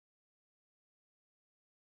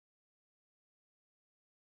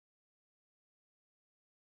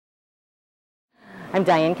I'm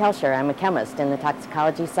Diane Kelscher. I'm a chemist in the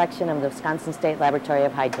toxicology section of the Wisconsin State Laboratory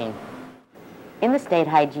of Hygiene. In the State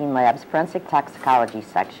Hygiene Lab's Forensic Toxicology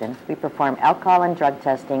section, we perform alcohol and drug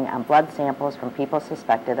testing on blood samples from people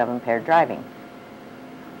suspected of impaired driving.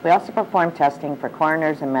 We also perform testing for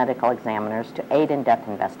coroners and medical examiners to aid in death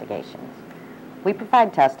investigations. We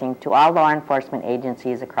provide testing to all law enforcement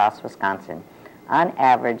agencies across Wisconsin. On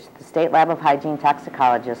average, the State Lab of Hygiene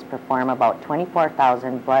toxicologists perform about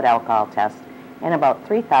 24,000 blood alcohol tests and about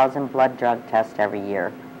 3,000 blood drug tests every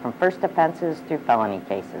year, from first offenses through felony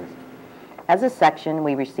cases. As a section,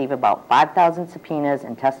 we receive about 5,000 subpoenas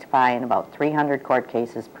and testify in about 300 court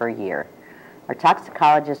cases per year. Our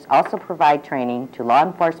toxicologists also provide training to law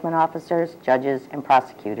enforcement officers, judges, and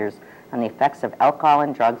prosecutors on the effects of alcohol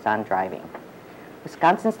and drugs on driving.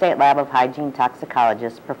 Wisconsin State Lab of Hygiene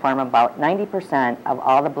toxicologists perform about 90% of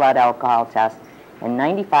all the blood alcohol tests and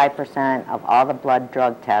 95% of all the blood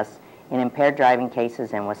drug tests in impaired driving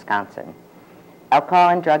cases in Wisconsin. Alcohol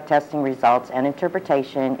and drug testing results and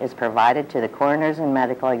interpretation is provided to the coroners and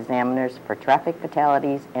medical examiners for traffic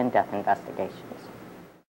fatalities and death investigations.